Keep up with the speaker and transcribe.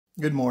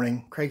Good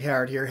morning. Craig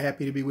Howard here.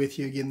 Happy to be with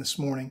you again this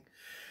morning.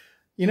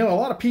 You know, a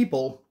lot of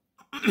people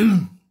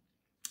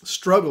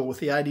struggle with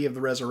the idea of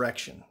the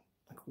resurrection.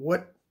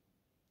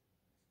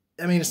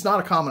 It's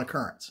not a common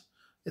occurrence.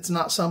 It's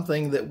not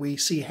something that we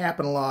see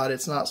happen a lot.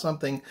 It's not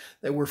something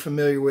that we're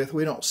familiar with.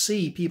 We don't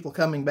see people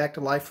coming back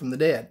to life from the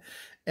dead.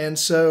 And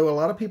so a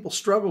lot of people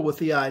struggle with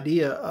the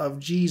idea of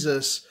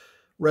Jesus'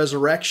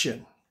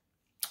 resurrection.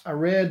 I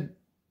read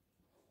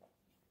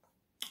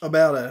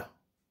about a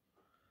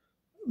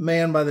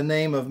man by the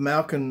name of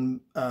Malcolm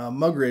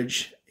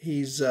Muggeridge.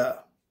 He's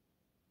a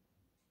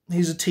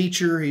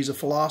teacher. He's a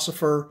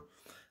philosopher,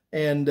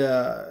 and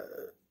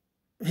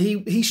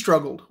he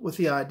struggled with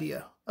the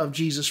idea of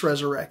Jesus'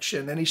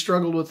 resurrection, and he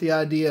struggled with the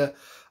idea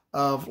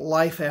of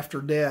life after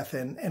death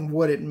and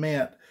what it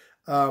meant.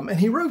 And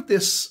he wrote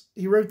this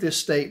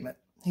statement.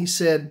 He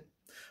said,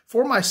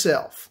 "For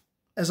myself,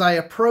 as I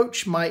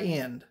approach my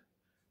end,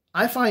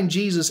 I find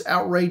Jesus'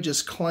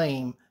 outrageous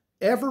claim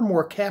ever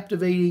more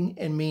captivating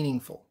and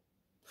meaningful.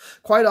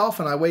 Quite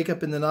often I wake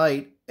up in the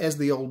night, as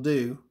the old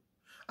do.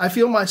 I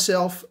feel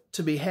myself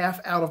to be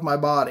half out of my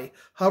body,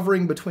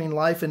 hovering between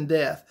life and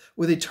death,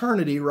 with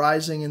eternity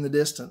rising in the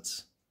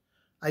distance.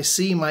 I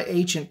see my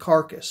ancient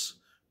carcass,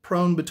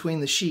 prone between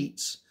the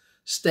sheets,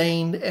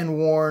 stained and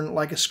worn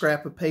like a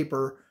scrap of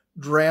paper,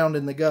 drowned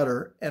in the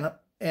gutter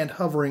and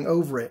hovering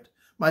over it,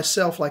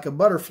 myself like a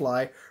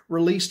butterfly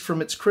released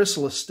from its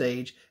chrysalis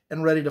stage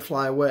and ready to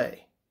fly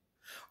away.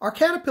 Are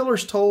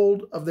caterpillars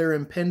told of their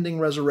impending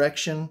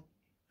resurrection?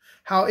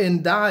 How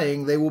in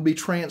dying they will be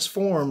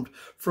transformed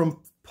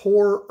from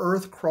poor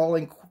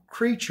earth-crawling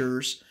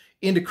creatures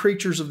into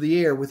creatures of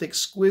the air with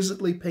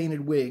exquisitely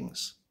painted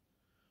wings.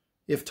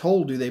 If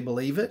told, do they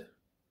believe it?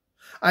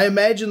 I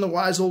imagine the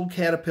wise old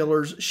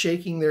caterpillars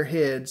shaking their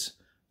heads.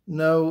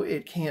 No,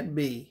 it can't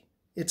be.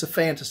 It's a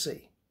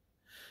fantasy.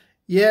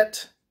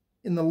 Yet,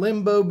 in the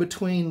limbo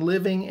between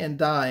living and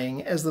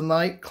dying, as the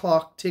night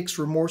clock ticks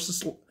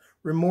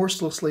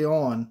remorselessly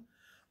on,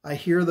 I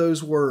hear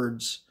those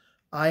words,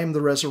 'I am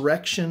the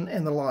resurrection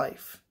and the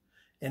life,'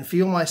 and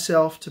feel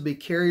myself to be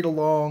carried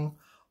along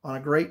on a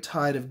great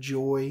tide of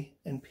joy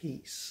and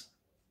peace."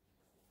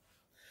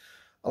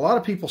 A lot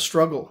of people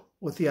struggle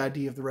with the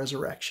idea of the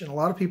resurrection. A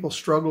lot of people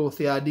struggle with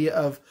the idea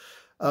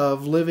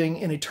of living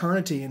in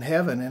eternity in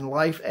heaven and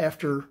life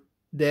after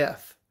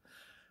death.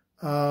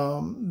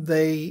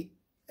 They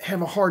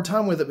have a hard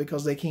time with it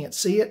because they can't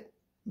see it,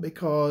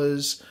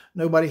 because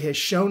nobody has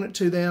shown it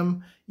to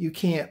them. You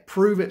can't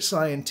prove it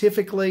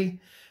scientifically.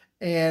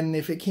 And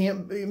if it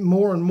can't be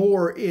more and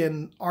more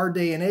in our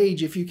day and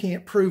age, if you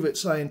can't prove it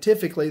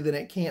scientifically, then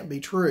it can't be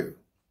true.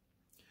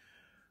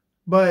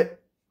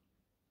 But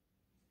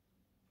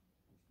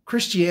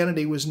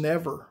Christianity was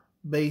never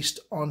based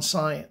on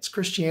science.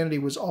 Christianity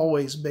was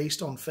always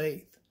based on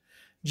faith.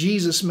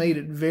 Jesus made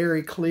it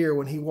very clear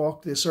when he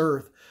walked this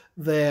earth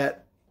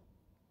that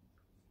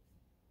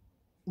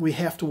we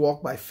have to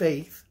walk by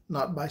faith,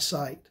 not by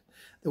sight.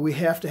 That we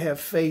have to have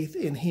faith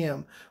in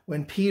him.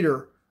 When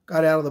Peter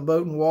got out of the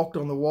boat and walked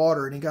on the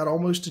water and he got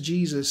almost to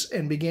Jesus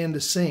and began to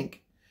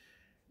sink,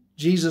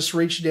 Jesus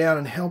reached down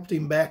and helped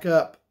him back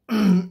up.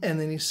 And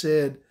then he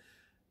said,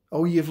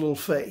 "Oh, you have little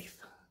faith.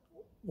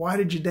 Why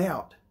did you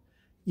doubt?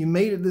 You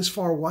made it this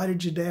far. Why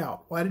did you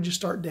doubt? Why did you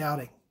start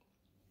doubting?"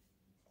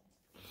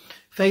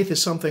 Faith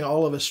is something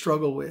all of us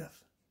struggle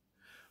with.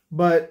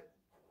 But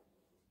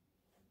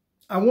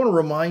I want to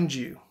remind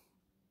you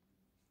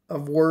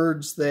of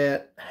words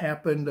that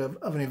happened,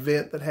 of an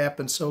event that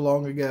happened so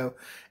long ago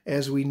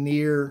as we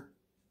near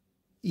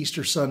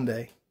Easter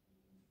Sunday.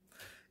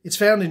 It's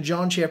found in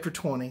John chapter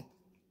 20,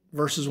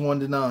 verses 1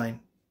 to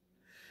 9.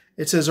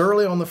 It says,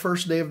 "Early on the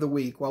first day of the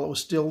week, while it was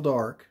still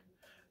dark,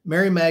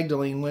 Mary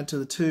Magdalene went to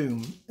the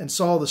tomb and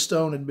saw the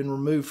stone had been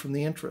removed from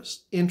the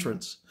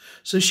entrance.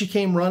 So she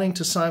came running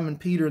to Simon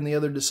Peter and the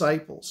other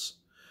disciples,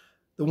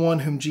 the one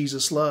whom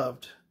Jesus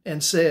loved,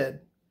 and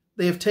said,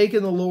 'They have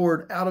taken the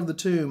Lord out of the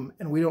tomb,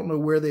 and we don't know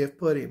where they have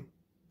put him.'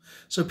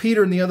 So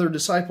Peter and the other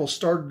disciples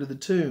started to the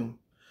tomb.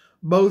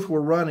 Both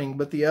were running,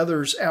 but the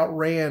others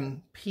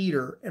outran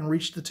Peter and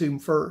reached the tomb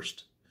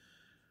first."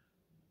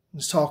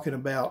 He's talking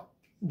about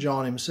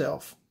John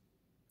himself.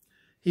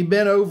 "He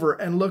bent over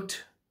and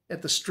looked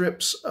at the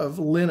strips of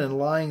linen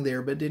lying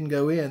there, but didn't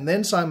go in.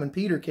 Then Simon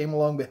Peter came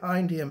along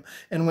behind him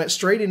and went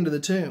straight into the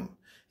tomb.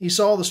 He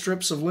saw the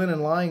strips of linen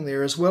lying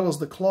there, as well as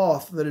the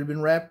cloth that had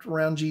been wrapped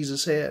around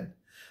Jesus' head.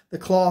 The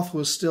cloth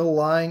was still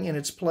lying in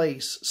its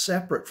place,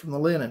 separate from the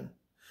linen.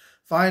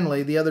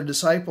 Finally, the other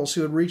disciples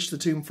who had reached the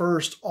tomb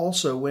first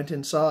also went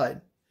inside.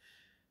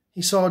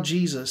 He saw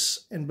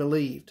Jesus and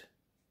believed.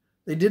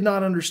 They did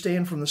not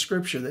understand from the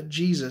scripture that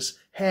Jesus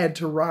had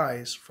to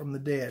rise from the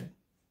dead."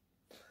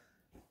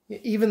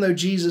 Even though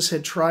Jesus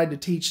had tried to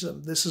teach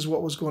them this is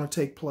what was going to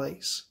take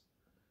place,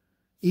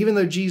 even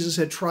though Jesus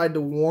had tried to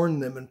warn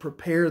them and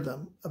prepare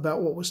them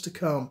about what was to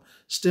come,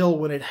 still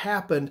when it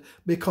happened,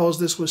 because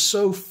this was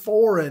so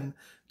foreign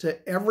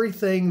to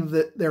everything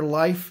that their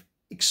life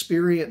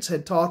experience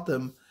had taught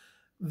them,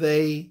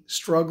 they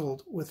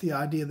struggled with the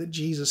idea that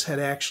Jesus had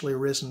actually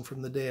risen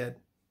from the dead.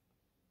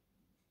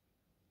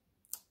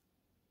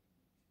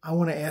 I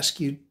want to ask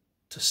you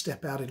to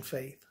step out in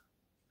faith.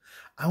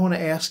 I want to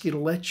ask you to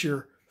let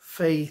your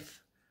faith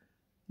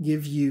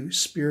give you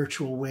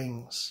spiritual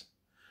wings.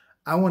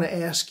 I want to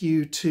ask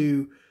you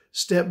to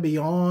step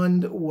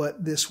beyond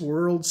what this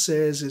world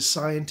says is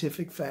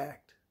scientific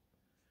fact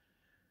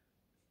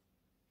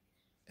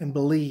and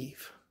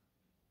believe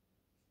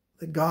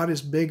that God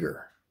is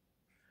bigger,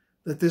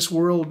 that this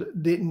world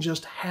didn't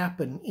just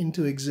happen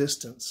into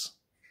existence,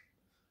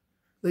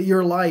 that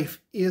your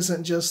life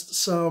isn't just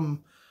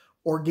some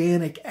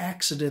organic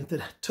accident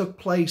that took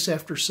place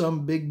after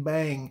some big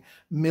bang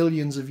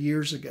millions of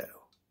years ago,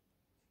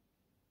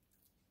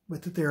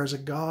 but that there is a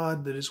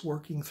God that is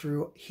working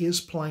through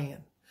his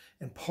plan.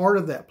 And part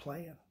of that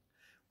plan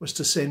was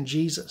to send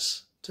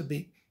Jesus to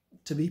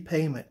be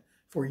payment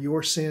for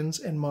your sins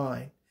and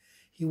mine.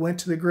 He went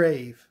to the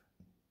grave,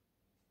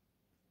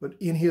 but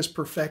in his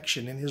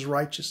perfection, in his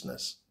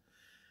righteousness,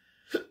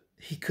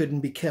 he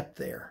couldn't be kept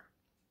there.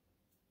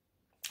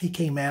 He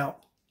came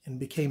out and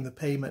became the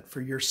payment for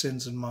your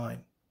sins and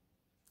mine.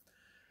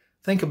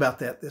 Think about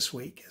that this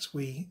week as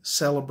we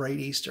celebrate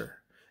Easter.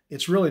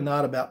 It's really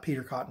not about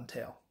Peter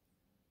Cottontail.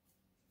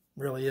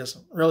 Really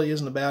isn't. Really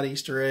isn't about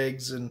Easter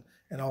eggs and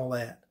all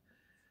that.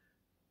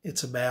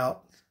 It's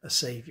about a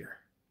Savior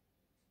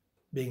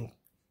being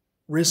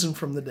risen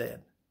from the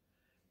dead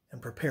and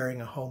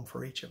preparing a home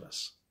for each of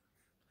us.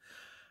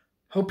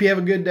 Hope you have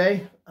a good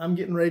day. I'm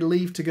getting ready to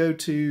leave to go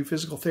to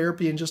physical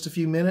therapy in just a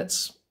few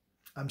minutes.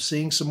 I'm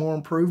seeing some more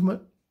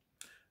improvement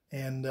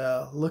and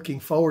looking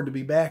forward to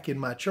be back in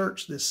my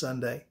church this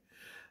Sunday.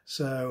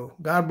 So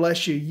God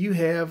bless you. You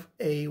have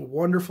a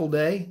wonderful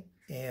day,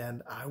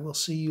 and I will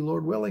see you,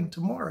 Lord willing,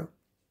 tomorrow.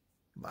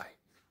 Bye.